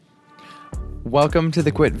Welcome to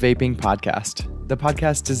the Quit Vaping podcast, the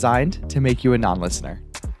podcast designed to make you a non-listener.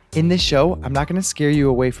 In this show, I'm not going to scare you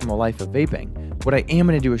away from a life of vaping. What I am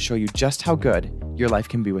going to do is show you just how good your life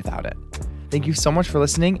can be without it. Thank you so much for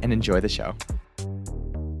listening and enjoy the show.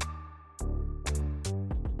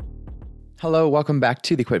 Hello, welcome back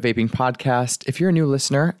to the Quit Vaping podcast. If you're a new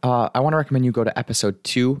listener, I want to recommend you go to episode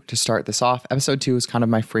 2 to start this off. Episode 2 is kind of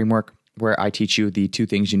my framework where I teach you the 2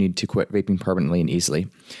 things you need to quit vaping permanently and easily.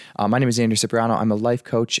 My name is Andrew Cipriano. I'm a life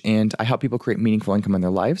coach, and I help people create meaningful income in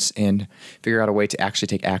their lives and figure out a way to actually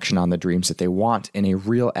take action on the dreams that they want in a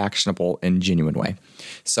real, actionable, and genuine way.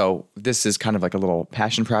 So this is kind of like a little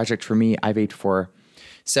passion project for me. I vaped for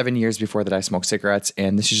 7 years before that I smoked cigarettes,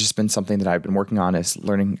 and this has just been something that I've been working on, is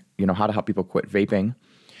learning, how to help people quit vaping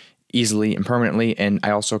easily and permanently. And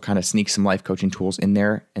I also kind of sneak some life coaching tools in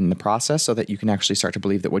there in the process so that you can actually start to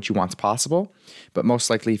believe that what you want is possible. But most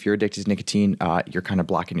likely, if you're addicted to nicotine, you're kind of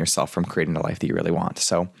blocking yourself from creating the life that you really want.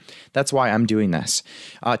 So that's why I'm doing this.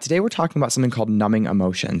 Today, we're talking about something called numbing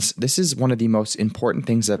emotions. This is one of the most important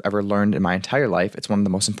things I've ever learned in my entire life. It's one of the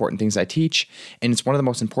most important things I teach, and it's one of the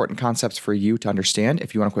most important concepts for you to understand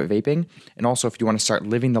if you want to quit vaping, and also if you want to start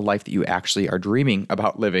living the life that you actually are dreaming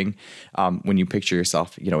about living when you picture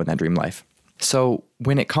yourself, in that dream life. So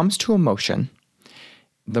when it comes to emotion,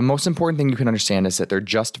 the most important thing you can understand is that they're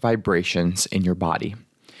just vibrations in your body.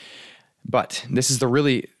 But this is the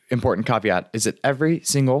really important caveat, is that every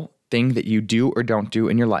single thing that you do or don't do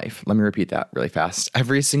in your life, let me repeat that really fast.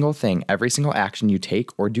 Every single thing, every single action you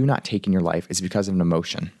take or do not take in your life is because of an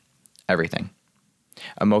emotion. Everything.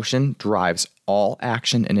 Emotion drives all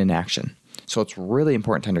action and inaction. So it's really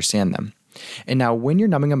important to understand them. And now when you're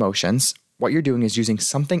numbing emotions, what you're doing is using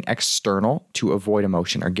something external to avoid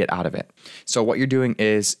emotion or get out of it. So what you're doing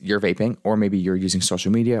is you're vaping, or maybe you're using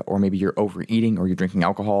social media, or maybe you're overeating, or you're drinking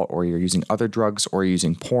alcohol, or you're using other drugs, or you're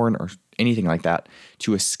using porn, or anything like that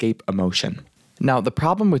to escape emotion. Now, the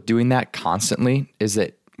problem with doing that constantly is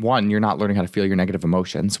that, 1, you're not learning how to feel your negative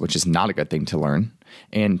emotions, which is not a good thing to learn.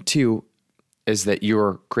 And 2, is that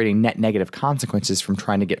you're creating net negative consequences from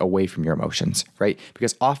trying to get away from your emotions, right?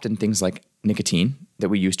 Because often things like nicotine that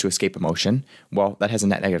we use to escape emotion, well, that has a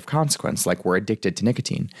net negative consequence, like we're addicted to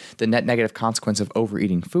nicotine. The net negative consequence of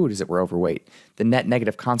overeating food is that we're overweight. The net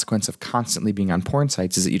negative consequence of constantly being on porn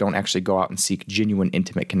sites is that you don't actually go out and seek genuine,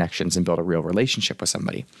 intimate connections and build a real relationship with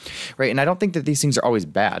somebody, right? And I don't think that these things are always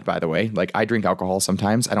bad, by the way. Like, I drink alcohol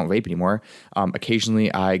sometimes. I don't vape anymore.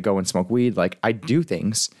 Occasionally, I go and smoke weed. Like, I do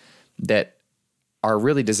things that are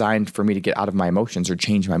really designed for me to get out of my emotions or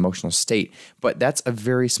change my emotional state. But that's a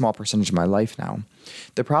very small percentage of my life now.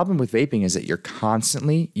 The problem with vaping is that you're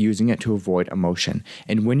constantly using it to avoid emotion.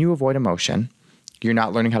 And when you avoid emotion, you're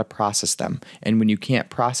not learning how to process them. And when you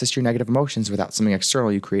can't process your negative emotions without something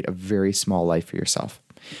external, you create a very small life for yourself.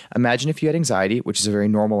 Imagine if you had anxiety, which is a very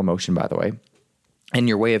normal emotion, by the way. And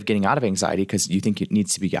your way of getting out of anxiety, because you think it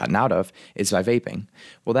needs to be gotten out of, is by vaping.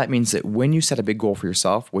 Well, that means that when you set a big goal for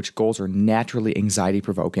yourself, which goals are naturally anxiety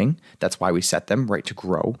provoking, that's why we set them, right, to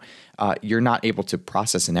grow, you're not able to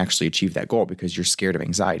process and actually achieve that goal because you're scared of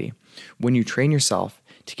anxiety. When you train yourself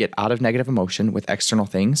to get out of negative emotion with external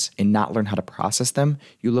things and not learn how to process them,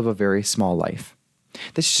 you live a very small life.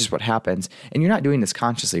 This is just what happens. And you're not doing this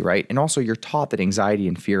consciously, right? And also you're taught that anxiety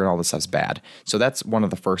and fear and all this stuff's bad. So that's one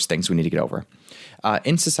of the first things we need to get over.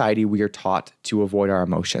 In society, we are taught to avoid our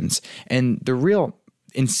emotions. And the real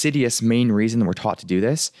insidious main reason we're taught to do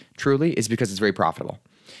this, truly, is because it's very profitable.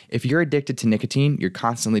 If you're addicted to nicotine, you're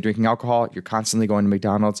constantly drinking alcohol, you're constantly going to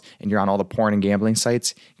McDonald's, and you're on all the porn and gambling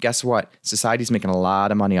sites, guess what? Society's making a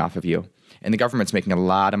lot of money off of you. And the government's making a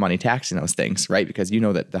lot of money taxing those things, right? Because you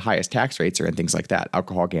know that the highest tax rates are in things like that: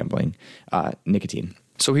 alcohol, gambling, nicotine.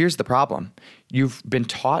 So here's the problem. You've been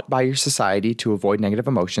taught by your society to avoid negative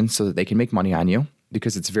emotions so that they can make money on you,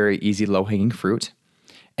 because it's very easy, low-hanging fruit.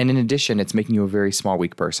 And in addition, it's making you a very small,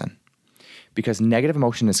 weak person, because negative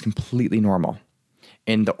emotion is completely normal.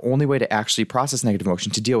 And the only way to actually process negative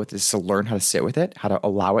emotion, to deal with it, is to learn how to sit with it, how to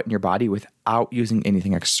allow it in your body without using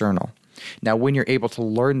anything external. Now, when you're able to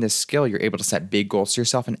learn this skill, you're able to set big goals to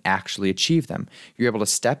yourself and actually achieve them. You're able to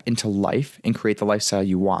step into life and create the lifestyle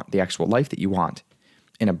you want, the actual life that you want,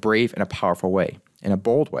 in a brave and a powerful way, in a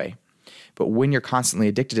bold way. But when you're constantly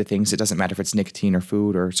addicted to things, it doesn't matter if it's nicotine or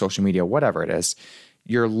food or social media, whatever it is,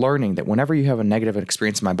 you're learning that whenever you have a negative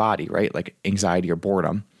experience in my body, right, like anxiety or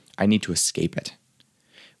boredom, I need to escape it.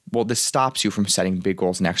 Well, this stops you from setting big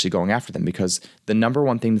goals and actually going after them, because the number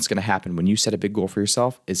one thing that's going to happen when you set a big goal for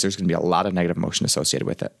yourself is there's going to be a lot of negative emotion associated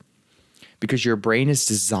with it, because your brain is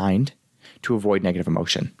designed to avoid negative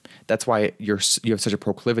emotion. That's why you have such a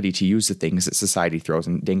proclivity to use the things that society throws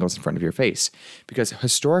and dangles in front of your face, because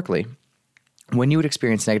historically, When you would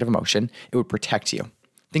experience negative emotion, it would protect you.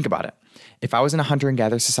 Think about it. If I was in a hunter and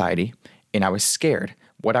gatherer society and I was scared,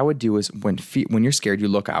 what I would do is when you're scared, you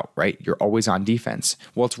look out, right? You're always on defense.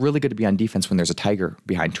 Well, it's really good to be on defense when there's a tiger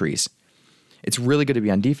behind trees. It's really good to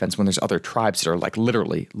be on defense when there's other tribes that are like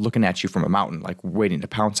literally looking at you from a mountain, like waiting to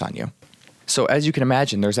pounce on you. So as you can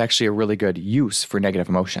imagine, there's actually a really good use for negative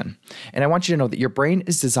emotion. And I want you to know that your brain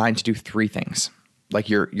is designed to do three things. Like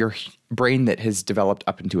your brain that has developed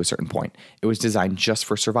up into a certain point. It was designed just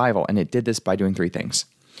for survival, and it did this by doing three things.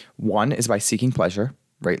 One is by seeking pleasure,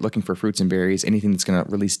 right? Looking for fruits and berries, anything that's going to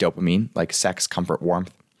release dopamine, like sex, comfort,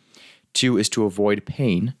 warmth. Two is to avoid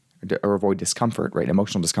pain or avoid discomfort, right?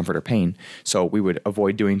 Emotional discomfort or pain. So we would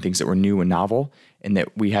avoid doing things that were new and novel and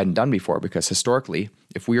that we hadn't done before, because historically,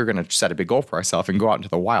 if we were going to set a big goal for ourselves and go out into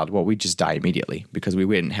the wild, well, we'd just die immediately because we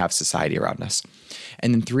wouldn't have society around us.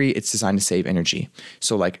 And then three, it's designed to save energy.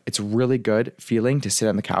 So like it's a really good feeling to sit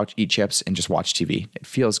on the couch, eat chips, and just watch TV. It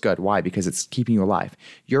feels good. Why? Because it's keeping you alive.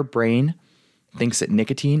 Your brain thinks that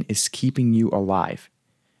nicotine is keeping you alive.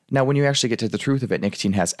 Now, when you actually get to the truth of it,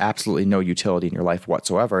 nicotine has absolutely no utility in your life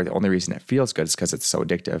whatsoever. The only reason it feels good is because it's so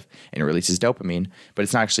addictive and it releases dopamine, but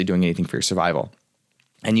it's not actually doing anything for your survival.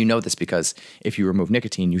 And you know this because if you remove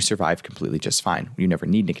nicotine, you survive completely just fine. You never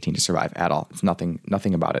need nicotine to survive at all. It's nothing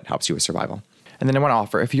about it helps you with survival. And then I want to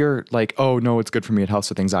offer, if you're like, oh no, it's good for me, it helps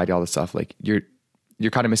with anxiety, all this stuff, like you're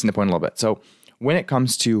kind of missing the point a little bit. So when it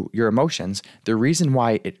comes to your emotions, the reason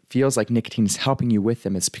why it feels like nicotine is helping you with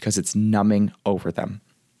them is because it's numbing over them.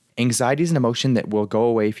 Anxiety is an emotion that will go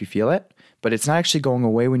away if you feel it, but it's not actually going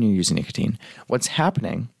away when you're using nicotine. What's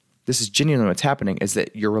happening, this is genuinely what's happening, is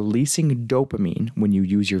that you're releasing dopamine when you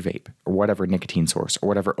use your vape or whatever nicotine source or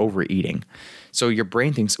whatever overeating. So your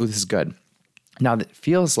brain thinks, oh, this is good. Now that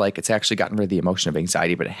feels like it's actually gotten rid of the emotion of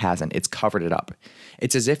anxiety, but it hasn't. It's covered it up.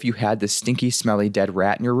 It's as if you had this stinky, smelly, dead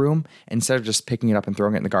rat in your room. Instead of just picking it up and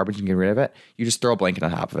throwing it in the garbage and getting rid of it, you just throw a blanket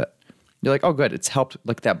on top of it. You're like, oh, good, it's helped.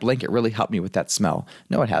 Like that blanket really helped me with that smell.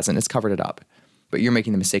 No, it hasn't. It's covered it up. But you're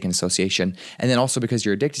making the mistaken association. And then also because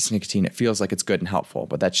you're addicted to nicotine, it feels like it's good and helpful.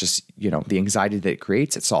 But that's just, the anxiety that it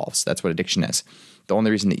creates, it solves. That's what addiction is. The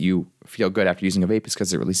only reason that you feel good after using a vape is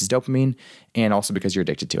because it releases dopamine and also because you're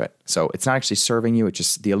addicted to it. So it's not actually serving you. It's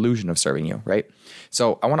just the illusion of serving you, right?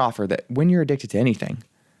 So I want to offer that when you're addicted to anything,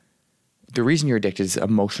 the reason you're addicted is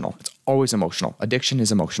emotional. It's always emotional. Addiction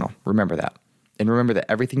is emotional. Remember that. And remember that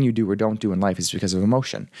everything you do or don't do in life is because of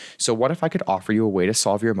emotion. So what if I could offer you a way to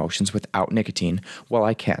solve your emotions without nicotine? Well,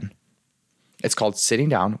 I can. It's called sitting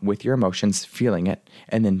down with your emotions, feeling it,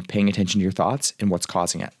 and then paying attention to your thoughts and what's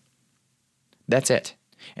causing it. That's it.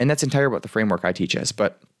 And that's entirely what the framework I teach is.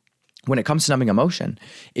 But when it comes to numbing emotion,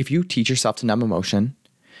 if you teach yourself to numb emotion,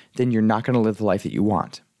 then you're not going to live the life that you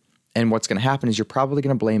want. And what's going to happen is you're probably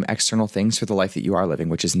going to blame external things for the life that you are living,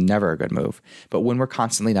 which is never a good move. But when we're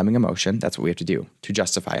constantly numbing emotion, that's what we have to do to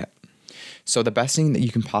justify it. So the best thing that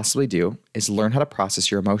you can possibly do is learn how to process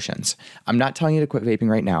your emotions. I'm not telling you to quit vaping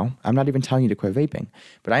right now. I'm not even telling you to quit vaping.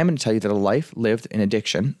 But I am going to tell you that a life lived in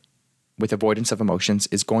addiction with avoidance of emotions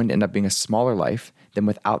is going to end up being a smaller life than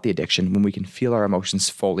without the addiction when we can feel our emotions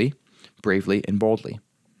fully, bravely, and boldly.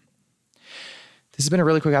 This has been a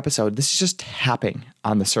really quick episode. This is just tapping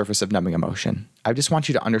on the surface of numbing emotion. I just want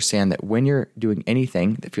you to understand that when you're doing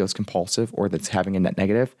anything that feels compulsive or that's having a net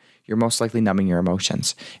negative, you're most likely numbing your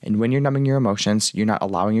emotions. And when you're numbing your emotions, you're not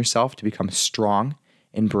allowing yourself to become strong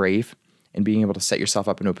and brave and being able to set yourself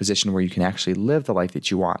up into a position where you can actually live the life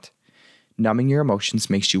that you want. Numbing your emotions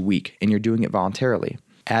makes you weak, and you're doing it voluntarily.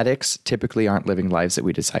 Addicts typically aren't living lives that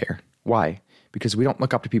we desire. Why? Because we don't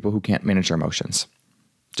look up to people who can't manage their emotions.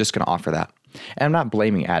 Just going to offer that. And I'm not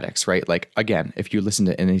blaming addicts, right? Like, again, if you listen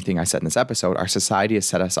to anything I said in this episode, our society has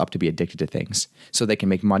set us up to be addicted to things so they can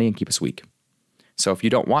make money and keep us weak. So if you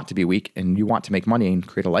don't want to be weak and you want to make money and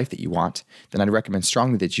create a life that you want, then I'd recommend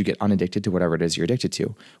strongly that you get unaddicted to whatever it is you're addicted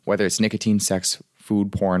to, whether it's nicotine, sex,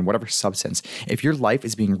 food, porn, whatever substance. If your life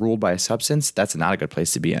is being ruled by a substance, that's not a good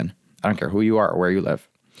place to be in. I don't care who you are or where you live.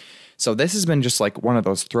 So this has been just like one of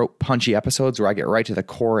those throat punchy episodes where I get right to the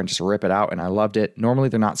core and just rip it out, and I loved it. Normally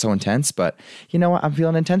they're not so intense, but you know what? I'm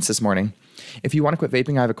feeling intense this morning. If you want to quit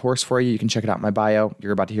vaping, I have a course for you. You can check it out in my bio.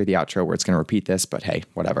 You're about to hear the outro where it's going to repeat this, but hey,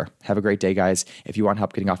 whatever. Have a great day, guys. If you want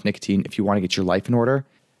help getting off nicotine, if you want to get your life in order,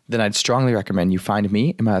 then I'd strongly recommend you find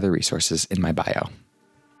me and my other resources in my bio.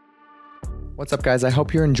 What's up, guys? I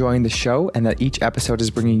hope you're enjoying the show and that each episode is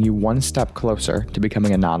bringing you one step closer to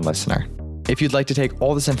becoming a non-listener. If you'd like to take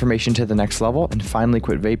all this information to the next level and finally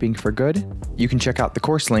quit vaping for good, you can check out the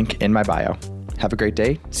course link in my bio. Have a great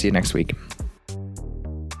day. See you next week.